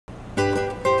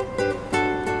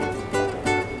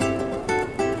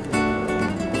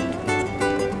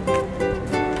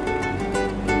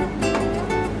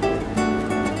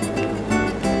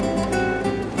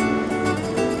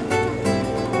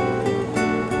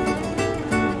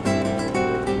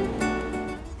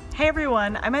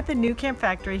everyone, I'm at the nüCamp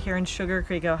factory here in Sugar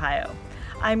Creek, Ohio.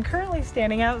 I'm currently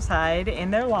standing outside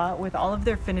in their lot with all of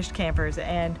their finished campers,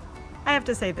 and I have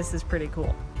to say this is pretty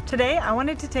cool. Today I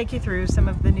wanted to take you through some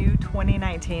of the new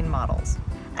 2019 models.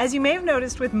 As you may have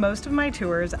noticed with most of my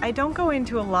tours, I don't go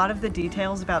into a lot of the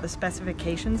details about the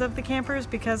specifications of the campers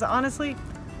because honestly,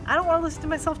 I don't want to listen to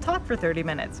myself talk for 30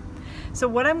 minutes. So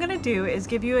what I'm going to do is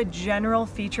give you a general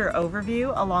feature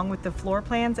overview along with the floor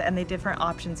plans and the different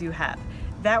options you have.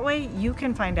 That way you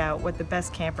can find out what the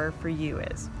best camper for you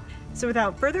is. So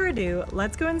without further ado,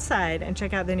 let's go inside and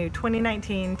check out the new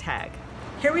 2019 Tag.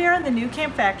 Here we are in the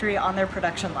nüCamp factory on their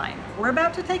production line. We're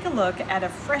about to take a look at a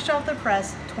fresh off the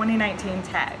press 2019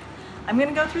 Tag. I'm going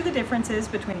to go through the differences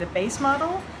between the base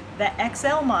model, the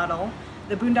XL model,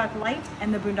 the Boondock Lite,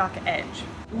 and the Boondock Edge.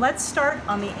 Let's start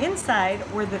on the inside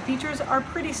where the features are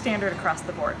pretty standard across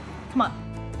the board. Come on.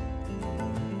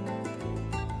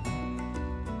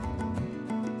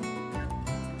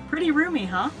 Pretty roomy,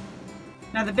 huh?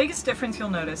 Now the biggest difference you'll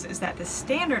notice is that the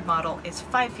standard model is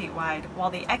 5 feet wide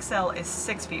while the XL is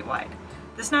 6 feet wide.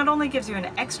 This not only gives you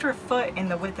an extra foot in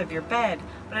the width of your bed,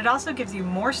 but it also gives you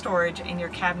more storage in your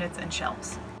cabinets and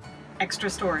shelves. Extra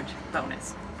storage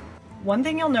bonus. One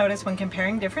thing you'll notice when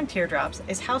comparing different teardrops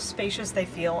is how spacious they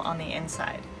feel on the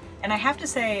inside. And I have to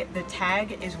say the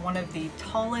Tag is one of the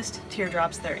tallest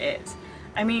teardrops there is.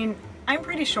 I mean, I'm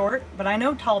pretty short, but I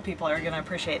know tall people are going to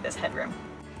appreciate this headroom.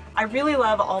 I really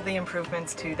love all the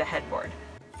improvements to the headboard.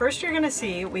 First you're going to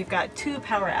see we've got 2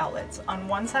 power outlets. On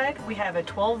one side we have a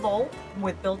 12 volt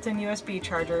with built-in USB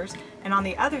chargers, and on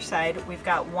the other side we've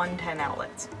got 110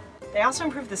 outlets. They also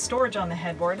improved the storage on the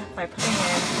headboard by putting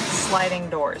in sliding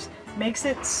doors. Makes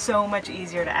it so much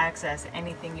easier to access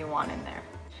anything you want in there.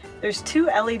 There's 2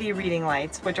 LED reading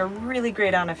lights which are really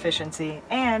great on efficiency,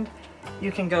 and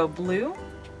you can go blue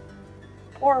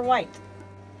or white.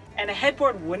 And a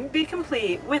headboard wouldn't be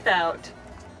complete without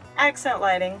accent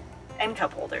lighting and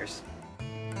cup holders.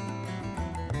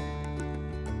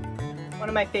 One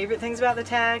of my favorite things about the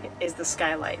Tag is the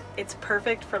skylight. It's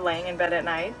perfect for laying in bed at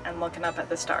night and looking up at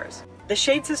the stars. The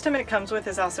shade system it comes with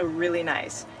is also really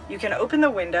nice. You can open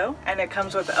the window and it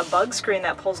comes with a bug screen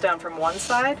that pulls down from one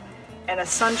side and a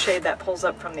sunshade that pulls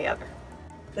up from the other.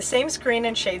 The same screen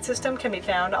and shade system can be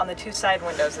found on the 2 side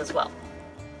windows as well.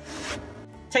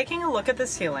 Taking a look at the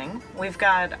ceiling, we've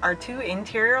got our 2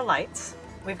 interior lights,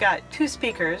 we've got 2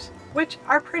 speakers, which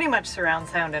are pretty much surround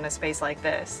sound in a space like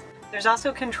this. There's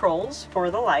also controls for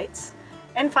the lights,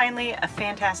 and finally a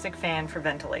fantastic fan for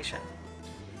ventilation.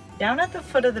 Down at the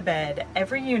foot of the bed,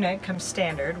 every unit comes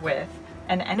standard with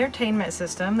an entertainment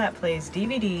system that plays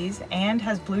DVDs and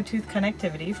has Bluetooth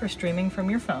connectivity for streaming from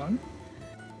your phone.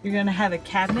 You're going to have a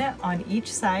cabinet on each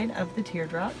side of the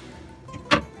teardrop.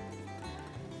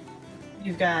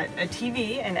 You've got a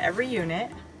TV in every unit,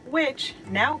 which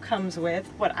now comes with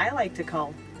what I like to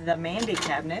call the Mandy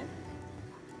cabinet.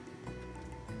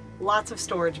 Lots of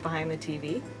storage behind the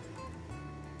TV.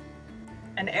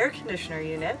 An air conditioner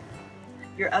unit.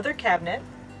 Your other cabinet.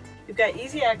 You've got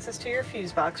easy access to your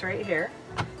fuse box right here.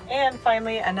 And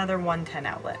finally, another 110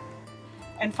 outlet.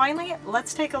 And finally,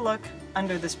 let's take a look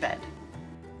under this bed.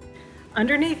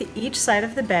 Underneath each side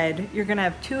of the bed, you're going to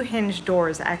have 2 hinged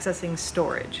doors accessing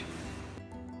storage.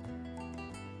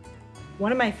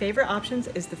 One of my favorite options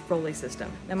is the Foley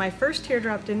system. Now my first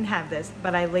teardrop didn't have this,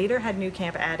 but I later had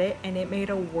nüCamp add it and it made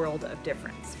a world of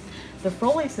difference. The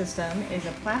Foley system is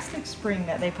a plastic spring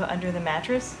that they put under the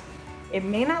mattress. It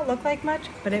may not look like much,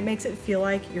 but it makes it feel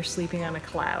like you're sleeping on a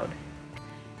cloud.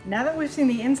 Now that we've seen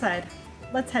the inside,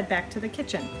 let's head back to the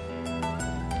kitchen.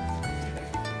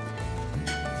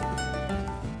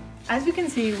 As you can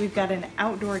see, we've got an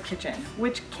outdoor kitchen,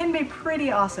 which can be pretty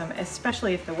awesome,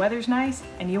 especially if the weather's nice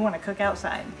and you want to cook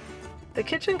outside. The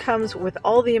kitchen comes with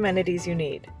all the amenities you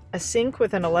need. A sink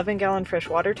with an 11-gallon fresh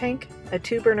water tank, a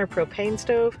 2-burner propane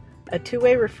stove, a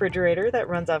 2-way refrigerator that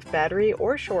runs off battery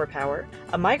or shore power,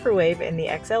 a microwave in the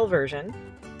XL version.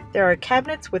 There are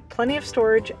cabinets with plenty of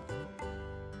storage,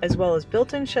 as well as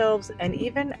built-in shelves and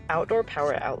even outdoor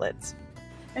power outlets.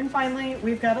 And finally,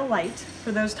 we've got a light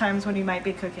for those times when you might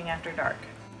be cooking after dark.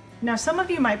 Now some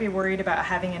of you might be worried about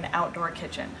having an outdoor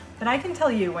kitchen, but I can tell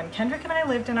you when Kendrick and I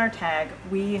lived in our Tag,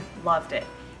 we loved it.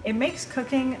 It makes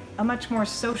cooking a much more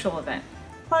social event.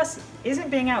 Plus, isn't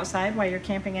being outside while you're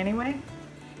camping anyway?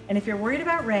 And if you're worried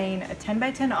about rain, a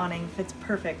 10x10 awning fits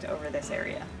perfect over this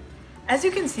area. As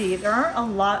you can see, there aren't a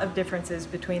lot of differences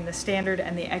between the standard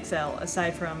and the XL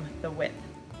aside from the width.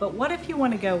 But what if you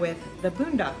want to go with the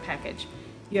Boondock package?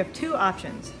 You have 2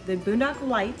 options, the Boondock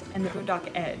Lite and the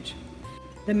Boondock Edge.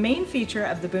 The main feature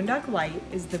of the Boondock Lite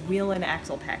is the wheel and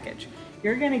axle package.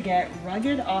 You're going to get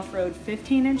rugged off-road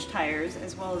 15-inch tires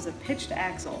as well as a pitched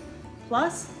axle,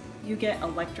 plus you get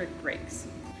electric brakes.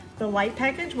 The Lite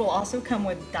package will also come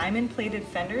with diamond-plated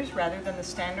fenders rather than the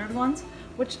standard ones,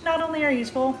 which not only are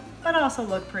useful, but also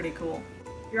look pretty cool.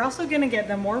 You're also going to get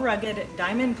the more rugged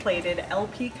diamond-plated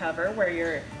LP cover where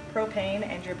your propane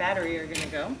and your battery are going to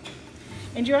go.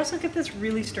 And you also get this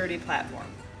really sturdy platform.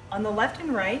 On the left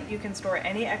and right, you can store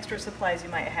any extra supplies you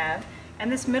might have,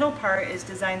 and this middle part is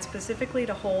designed specifically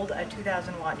to hold a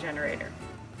 2,000-watt generator.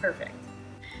 Perfect.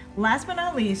 Last but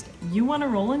not least, you want to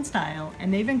roll in style,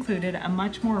 and they've included a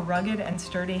much more rugged and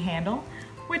sturdy handle,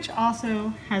 which also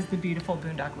has the beautiful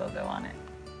Boondock logo on it.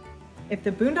 If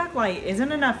the Boondock Lite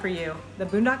isn't enough for you, the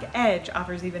Boondock Edge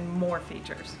offers even more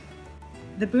features.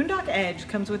 The Boondock Edge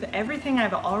comes with everything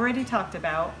I've already talked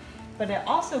about, but it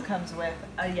also comes with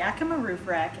a Yakima roof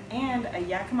rack and a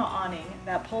Yakima awning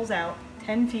that pulls out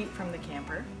 10 feet from the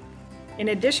camper. In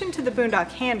addition to the Boondock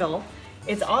handle,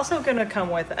 it's also going to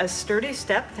come with a sturdy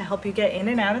step to help you get in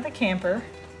and out of the camper,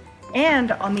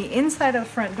 and on the inside of the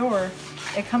front door,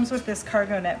 it comes with this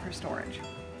cargo net for storage.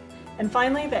 And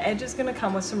finally, the Edge is going to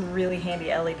come with some really handy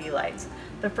LED lights.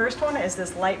 The first one is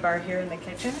this light bar here in the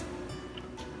kitchen.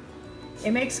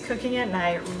 It makes cooking at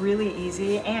night really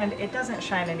easy, and it doesn't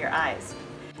shine in your eyes.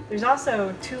 There's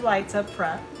also 2 lights up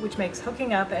front, which makes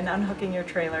hooking up and unhooking your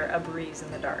trailer a breeze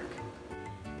in the dark.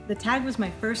 The Tag was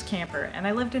my first camper, and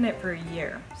I lived in it for a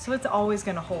year, so it's always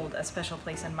going to hold a special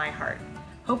place in my heart.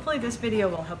 Hopefully this video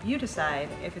will help you decide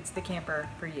if it's the camper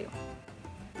for you.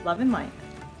 Love and light.